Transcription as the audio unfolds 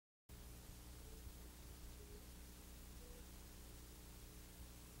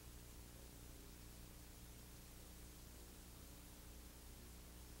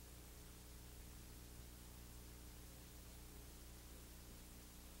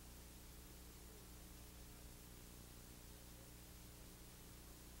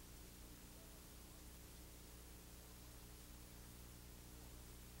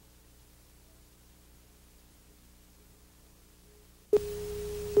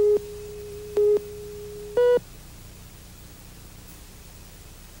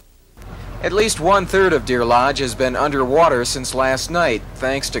At least 1/3 of Deer Lodge has been underwater since last night,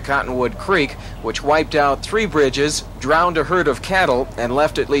 thanks to Cottonwood Creek, which wiped out 3 bridges, drowned a herd of cattle, and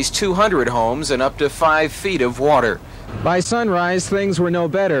left at least 200 homes in up to 5 feet of water. By sunrise, things were no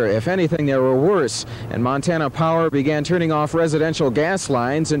better. If anything, they were worse. And Montana Power began turning off residential gas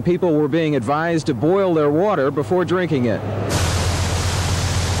lines, and people were being advised to boil their water before drinking it.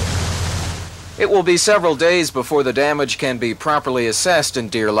 It will be several days before the damage can be properly assessed in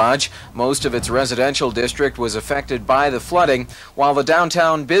Deer Lodge. Most of its residential district was affected by the flooding, while the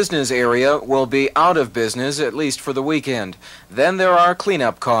downtown business area will be out of business, at least for the weekend. Then there are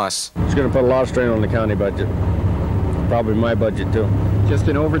cleanup costs. It's going to put a lot of strain on the county budget. Probably my budget, too. Just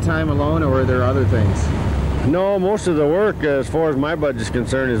in overtime alone, or are there other things? No, most of the work, as far as my budget is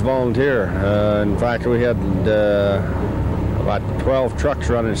concerned, is volunteer. In fact, we had about 12 trucks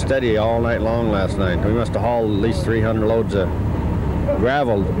running steady all night long last night. We must have hauled at least 300 loads of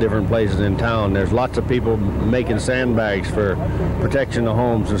gravel to different places in town. There's lots of people making sandbags for protection of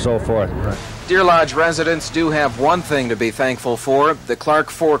homes and so forth. Deer Lodge residents do have one thing to be thankful for. The Clark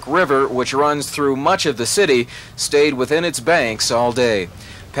Fork River, which runs through much of the city, stayed within its banks all day.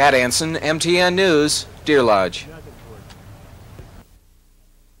 Pat Anson, MTN News, Deer Lodge.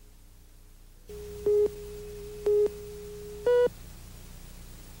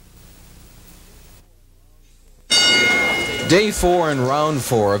 Day 4 and round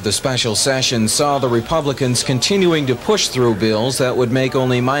 4 of the special session saw the Republicans continuing to push through bills that would make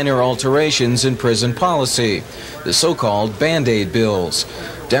only minor alterations in prison policy, the so-called Band-Aid bills.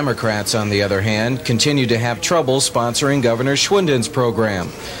 Democrats, on the other hand, continue to have trouble sponsoring Governor Schwinden's program,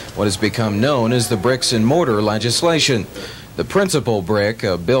 what has become known as the bricks and mortar legislation. The principal brick,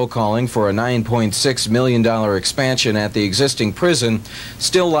 a bill calling for a $9.6 million expansion at the existing prison,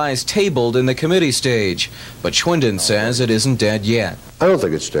 still lies tabled in the committee stage, but Schwinden says it isn't dead yet. I don't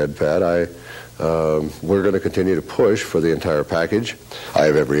think it's dead, Pat. We're going to continue to push for the entire package. I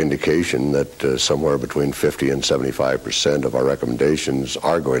have every indication that somewhere between 50 and 75% of our recommendations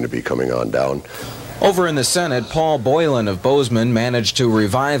are going to be coming on down. Over in the Senate, Paul Boylan of Bozeman managed to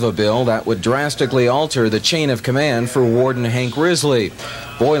revive a bill that would drastically alter the chain of command for Warden Hank Risley.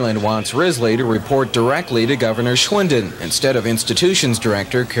 Boylan wants Risley to report directly to Governor Schwinden instead of Institutions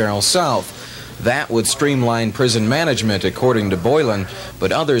Director Carol South. That would streamline prison management, according to Boylan,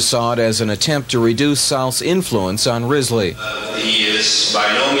 but others saw it as an attempt to reduce South's influence on Risley. He is by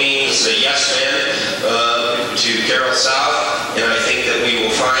no means a yes man to Carol South, and I think that we will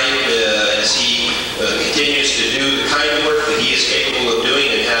find as he continues to do the kind of work that he is capable of doing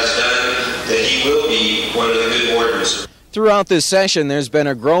and has done, that he will be one of the good wardens. Throughout this session, there's been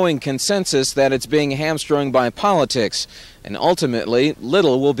a growing consensus that it's being hamstrung by politics, and ultimately,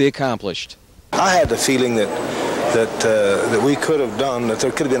 little will be accomplished. I had the feeling that we could have done, that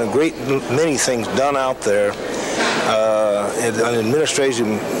there could have been a great many things done out there at an administrative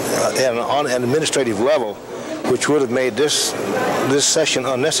level, which would have made this session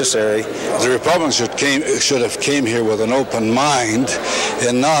unnecessary. The Republicans should have came here with an open mind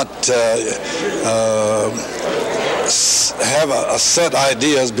and not have a set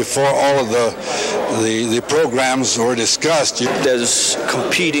ideas before all of the programs were discussed. There's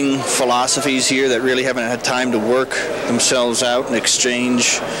competing philosophies here that really haven't had time to work themselves out and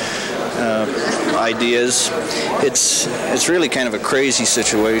exchange ideas. It's really kind of a crazy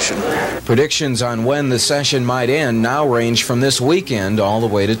situation. Predictions on when the session might end now range from this weekend all the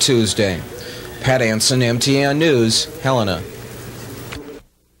way to Tuesday. Pat Anson, MTN News, Helena.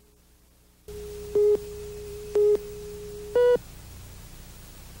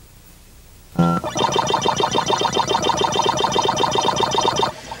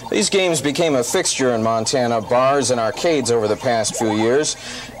 These games became a fixture in Montana bars and arcades over the past few years,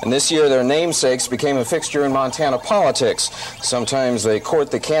 and this year their namesakes became a fixture in Montana politics. Sometimes they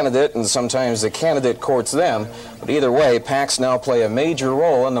court the candidate and sometimes the candidate courts them, but either way, PACs now play a major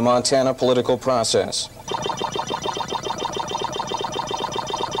role in the Montana political process.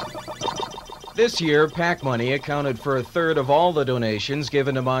 This year, PAC money accounted for a third of all the donations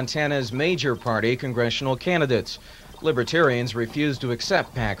given to Montana's major party congressional candidates. Libertarians refused to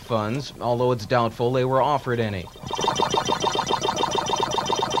accept PAC funds, although it's doubtful they were offered any.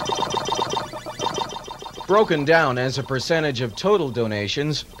 Broken down as a percentage of total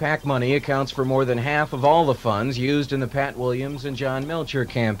donations, PAC money accounts for more than half of all the funds used in the Pat Williams and John Melcher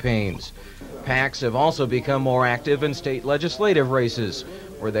campaigns. PACs have also become more active in state legislative races,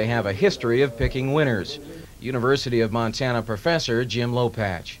 where they have a history of picking winners. University of Montana professor Jim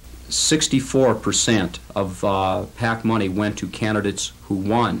Lopatch. 64% of PAC money went to candidates who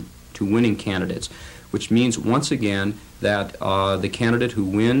won to winning candidates, which means once again that the candidate who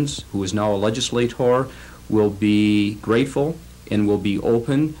wins, who is now a legislator, will be grateful and will be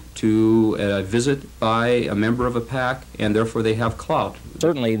open to a visit by a member of a PAC, and therefore they have clout.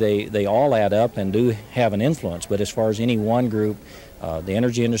 Certainly they all add up and do have an influence, but as far as any one group, the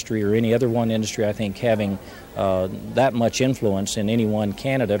energy industry or any other one industry, I think having that much influence in any one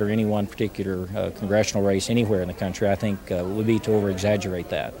candidate or any one particular congressional race anywhere in the country, I think would be to over-exaggerate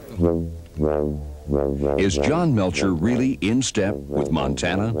that. Is John Melcher really in step with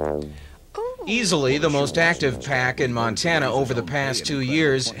Montana? Easily the most active PAC in Montana over the past 2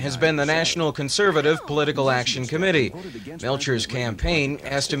 years has been the National Conservative Political Action Committee. Melcher's campaign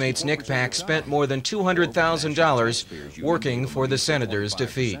estimates NCPAC spent more than $200,000 working for the senator's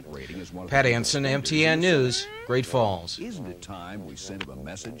defeat. Pat Anson, MTN News, Great Falls. Isn't it time we sent him a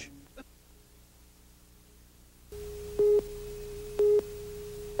message?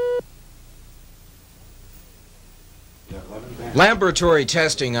 Laboratory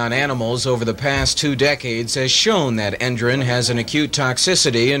testing on animals over the past 2 decades has shown that endrin has an acute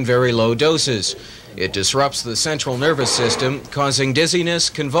toxicity in very low doses. It disrupts the central nervous system, causing dizziness,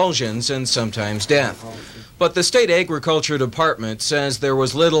 convulsions, and sometimes death. But the State Agriculture Department says there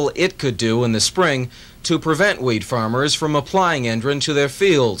was little it could do in the spring to prevent wheat farmers from applying endrin to their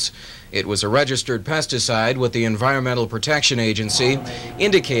fields. It was a registered pesticide with the Environmental Protection Agency,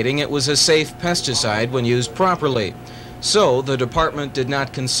 indicating it was a safe pesticide when used properly. So the department did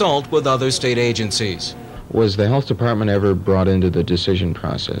not consult with other state agencies. Was the health department ever brought into the decision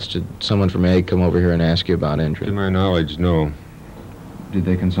process? Did someone from Ag come over here and ask you about endrin? To my knowledge, no. Did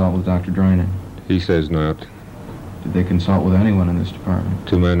they consult with Dr. Droynen? He says not. Did they consult with anyone in this department?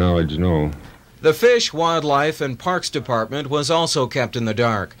 To my knowledge, no. The Fish, Wildlife, and Parks Department was also kept in the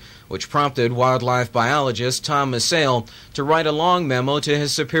dark, which prompted wildlife biologist Tom Masale to write a long memo to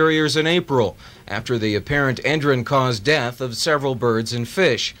his superiors in April after the apparent endrin-caused death of several birds and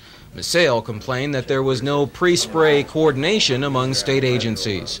fish. Masale complained that there was no pre-spray coordination among state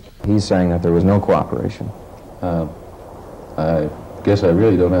agencies. He's saying that there was no cooperation. I guess I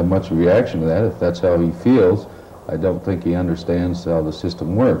really don't have much reaction to that. If that's how he feels, I don't think he understands how the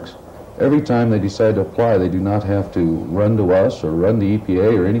system works. Every time they decide to apply, they do not have to run to us or run the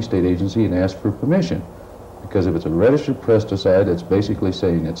EPA or any state agency and ask for permission. Because if it's a registered pesticide, it's basically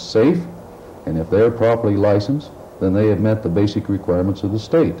saying it's safe, and if they're properly licensed, then they have met the basic requirements of the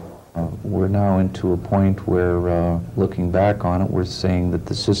state. We're now into a point where, looking back on it, we're saying that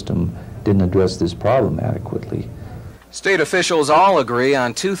the system didn't address this problem adequately. State officials all agree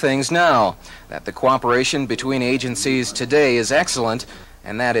on 2 things now: that the cooperation between agencies today is excellent,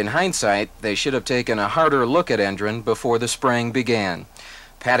 and that in hindsight they should have taken a harder look at endrin before the spraying began.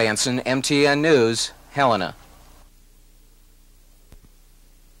 Pat Anson, MTN News, Helena.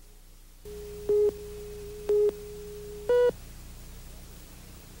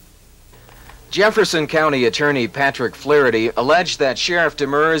 Jefferson County Attorney Patrick Flaherty alleged that Sheriff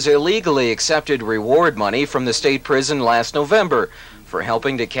Demers illegally accepted reward money from the state prison last November for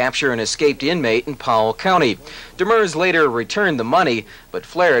helping to capture an escaped inmate in Powell County. Demers later returned the money, but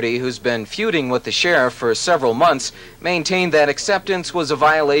Flaherty, who's been feuding with the sheriff for several months, maintained that acceptance was a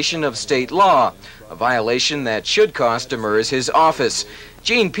violation of state law, a violation that should cost Demers his office.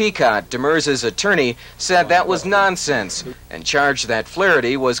 Gene Peacock, Demers' attorney, said that was nonsense and charged that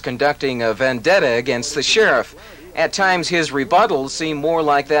Flaherty was conducting a vendetta against the sheriff. At times, his rebuttals seem more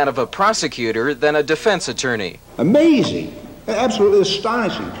like that of a prosecutor than a defense attorney. Amazing, absolutely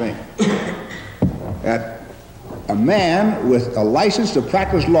astonishing thing that a man with a license to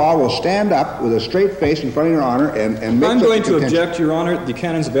practice law will stand up with a straight face in front of Your Honor and make I'm going to object, Your Honor. The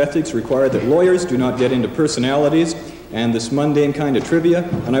canons of ethics require that lawyers do not get into personalities and this mundane kind of trivia,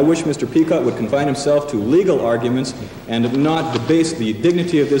 and I wish Mr. Peacock would confine himself to legal arguments and not debase the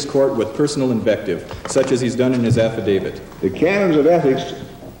dignity of this court with personal invective, such as he's done in his affidavit. The canons of ethics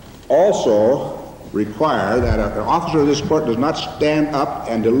also require that an officer of this court does not stand up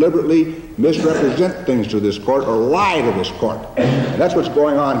and deliberately misrepresent things to this court or lie to this court. And that's what's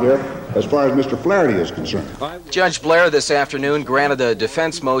going on here as far as Mr. Flaherty is concerned. Judge Blair this afternoon granted a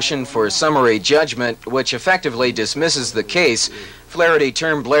defense motion for summary judgment, which effectively dismisses the case. Flaherty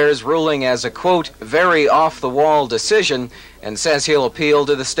termed Blair's ruling as a, quote, very off-the-wall decision and says he'll appeal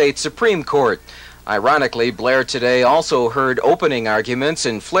to the state Supreme Court. Ironically, Blair today also heard opening arguments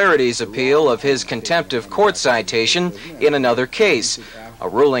in Flaherty's appeal of his contempt of court citation in another case. A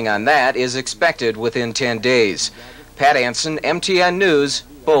ruling on that is expected within 10 days. Pat Anson, MTN News,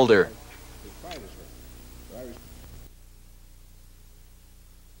 Boulder.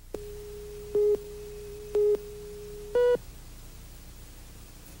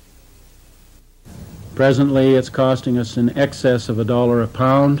 Presently, it's costing us in excess of $1 a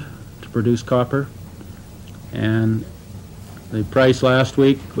pound to produce copper, and the price last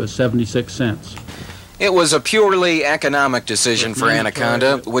week was 76 cents. It was a purely economic decision for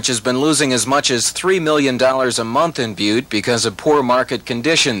Anaconda, which has been losing as much as $3 million a month in Butte because of poor market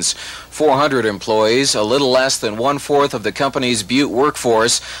conditions. 400 employees, a little less than 1/4 of the company's Butte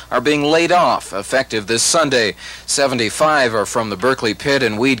workforce, are being laid off, effective this Sunday. 75 are from the Berkeley Pit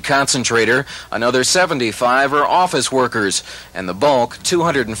and Weed Concentrator. Another 75 are office workers. And the bulk,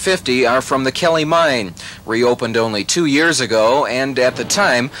 250, are from the Kelly Mine, reopened only 2 years ago and, at the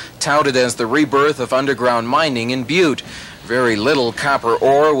time, touted as the rebirth of underground mining in Butte. Very little copper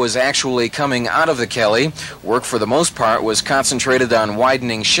ore was actually coming out of the Kelly. Work for the most part was concentrated on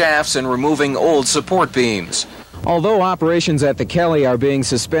widening shafts and removing old support beams. Although operations at the Kelly are being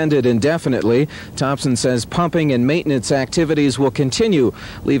suspended indefinitely, Thompson says pumping and maintenance activities will continue,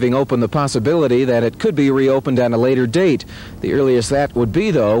 leaving open the possibility that it could be reopened at a later date. The earliest that would be,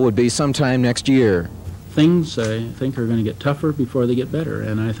 though, would be sometime next year. Things, I think, are going to get tougher before they get better,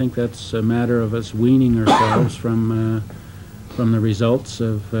 and I think that's a matter of us weaning ourselves from the results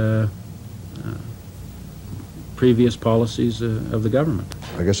of previous policies of the government.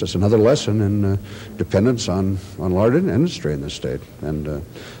 I guess it's another lesson in dependence on large industry in this state, and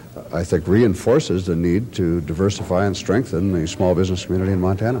I think reinforces the need to diversify and strengthen the small business community in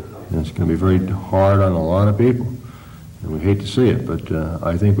Montana. It's going to be very hard on a lot of people, and we hate to see it, but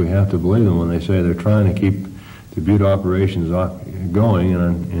I think we have to believe them when they say they're trying to keep the Butte operations going,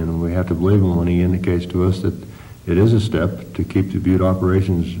 and we have to believe him when he indicates to us that it is a step to keep the Butte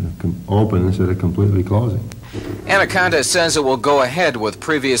operations open instead of completely closing. Anaconda says it will go ahead with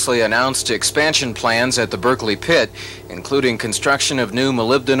previously announced expansion plans at the Berkeley Pit, including construction of new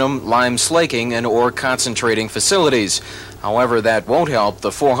molybdenum, lime slaking, and ore concentrating facilities. However, that won't help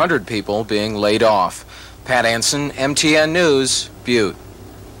the 400 people being laid off. Pat Anson, MTN News, Butte.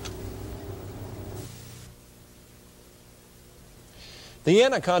 The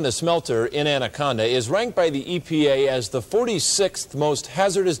Anaconda smelter in Anaconda is ranked by the EPA as the 46th most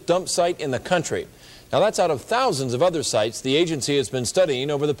hazardous dump site in the country. Now, that's out of thousands of other sites the agency has been studying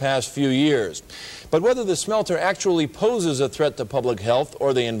over the past few years. But whether the smelter actually poses a threat to public health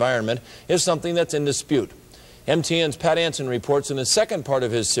or the environment is something that's in dispute. MTN's Pat Anson reports in the second part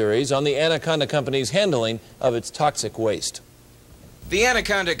of his series on the Anaconda Company's handling of its toxic waste. The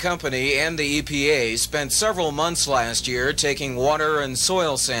Anaconda Company and the EPA spent several months last year taking water and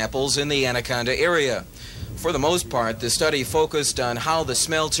soil samples in the Anaconda area. For the most part, the study focused on how the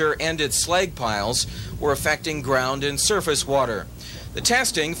smelter and its slag piles were affecting ground and surface water. The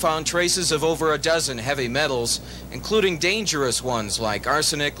testing found traces of over a dozen heavy metals, including dangerous ones like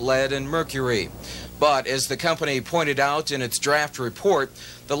arsenic, lead, and mercury. But as the company pointed out in its draft report,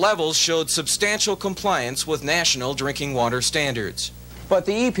 the levels showed substantial compliance with national drinking water standards. But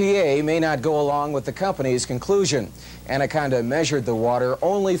the EPA may not go along with the company's conclusion. Anaconda measured the water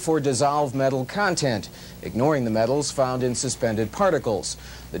only for dissolved metal content, ignoring the metals found in suspended particles.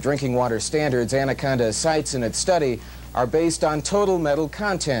 The drinking water standards Anaconda cites in its study are based on total metal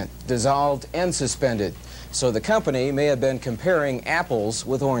content, dissolved and suspended. So the company may have been comparing apples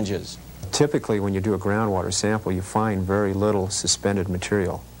with oranges. Typically, when you do a groundwater sample, you find very little suspended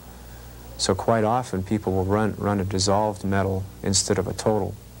material. So quite often, people will run a dissolved metal instead of a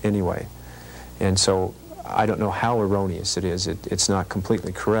total anyway. And so I don't know how erroneous it is. It's not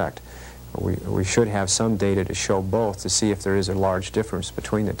completely correct. We should have some data to show both to see if there is a large difference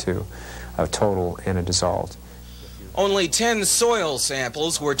between the two, a total and a dissolved. Only 10 soil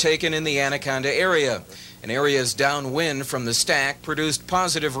samples were taken in the Anaconda area, and areas downwind from the stack produced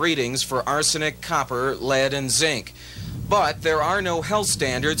positive readings for arsenic, copper, lead, and zinc. But there are no health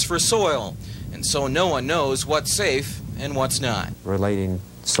standards for soil, and so no one knows what's safe and what's not. Relating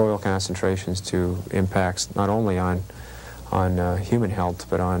soil concentrations to impacts not only on human health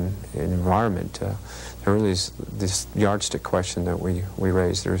but on environment, there really is this yardstick question that we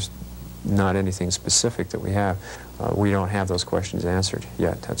raise. There's not anything specific that we have. We don't have those questions answered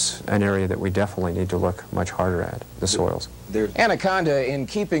yet. That's an area that we definitely need to look much harder at, the soils. Anaconda, in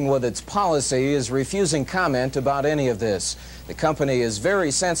keeping with its policy, is refusing comment about any of this. The company is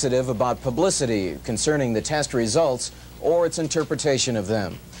very sensitive about publicity concerning the test results or its interpretation of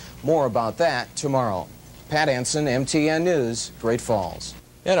them. More about that tomorrow. Pat Anson, MTN News, Great Falls.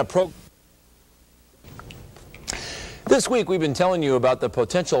 This week we've been telling you about the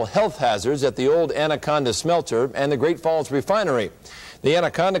potential health hazards at the old Anaconda smelter and the Great Falls refinery. The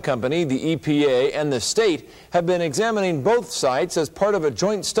Anaconda Company, the EPA, and the state have been examining both sites as part of a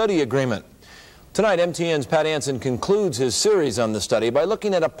joint study agreement. Tonight, MTN's Pat Anson concludes his series on the study by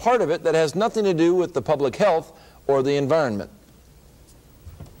looking at a part of it that has nothing to do with the public health or the environment.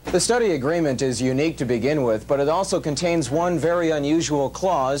 The study agreement is unique to begin with, but it also contains one very unusual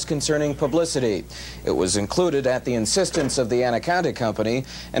clause concerning publicity. It was included at the insistence of the Anaconda Company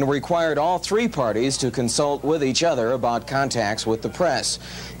and required all three parties to consult with each other about contacts with the press.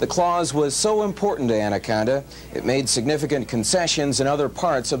 The clause was so important to Anaconda, it made significant concessions in other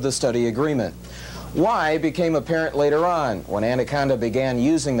parts of the study agreement. Why became apparent later on, when Anaconda began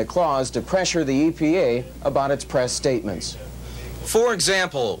using the clause to pressure the EPA about its press statements. For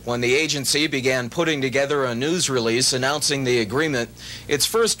example, when the agency began putting together a news release announcing the agreement, its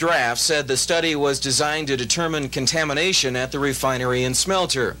first draft said the study was designed to determine contamination at the refinery and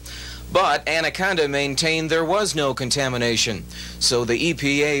smelter. But Anaconda maintained there was no contamination, so the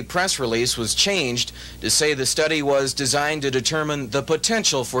EPA press release was changed to say the study was designed to determine the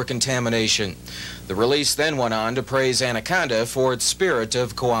potential for contamination. The release then went on to praise Anaconda for its spirit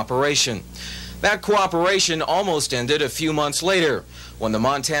of cooperation. That cooperation almost ended a few months later, when the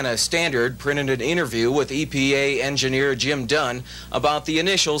Montana Standard printed an interview with EPA engineer Jim Dunn about the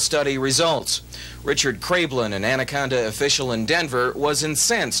initial study results. Richard Krablin, an Anaconda official in Denver, was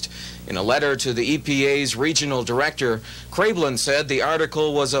incensed. In a letter to the EPA's regional director, Krablin said the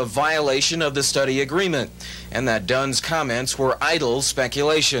article was a violation of the study agreement and that Dunn's comments were idle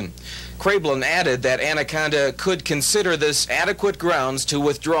speculation. Krablin added that Anaconda could consider this adequate grounds to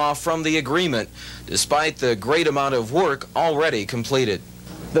withdraw from the agreement, despite the great amount of work already completed.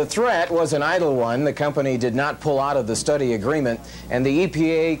 The threat was an idle one. The company did not pull out of the study agreement, and the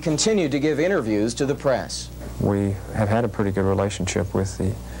EPA continued to give interviews to the press. We have had a pretty good relationship with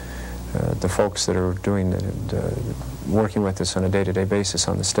the folks that are doing working with us on a day-to-day basis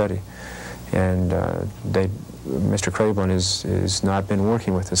on the study, and Mr. Krablin has not been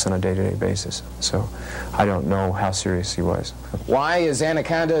working with us on a day-to-day basis, so I don't know how serious he was. Why is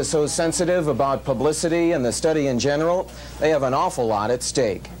Anaconda so sensitive about publicity and the study in general? They have an awful lot at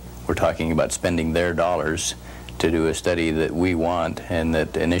stake. We're talking about spending their dollars to do a study that we want and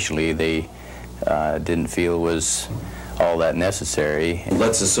that initially they didn't feel was all that necessary.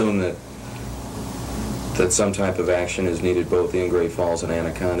 Let's assume that some type of action is needed both in Great Falls and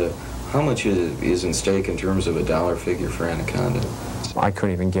Anaconda. How much is in stake in terms of a dollar figure for Anaconda? I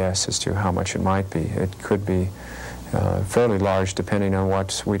couldn't even guess as to how much it might be. It could be fairly large depending on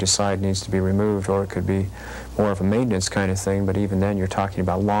what we decide needs to be removed, or it could be more of a maintenance kind of thing, but even then you're talking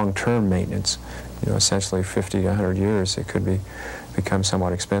about long-term maintenance. You know, essentially 50 to 100 years, it could become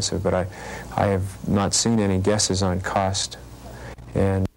somewhat expensive, but I have not seen any guesses on cost. And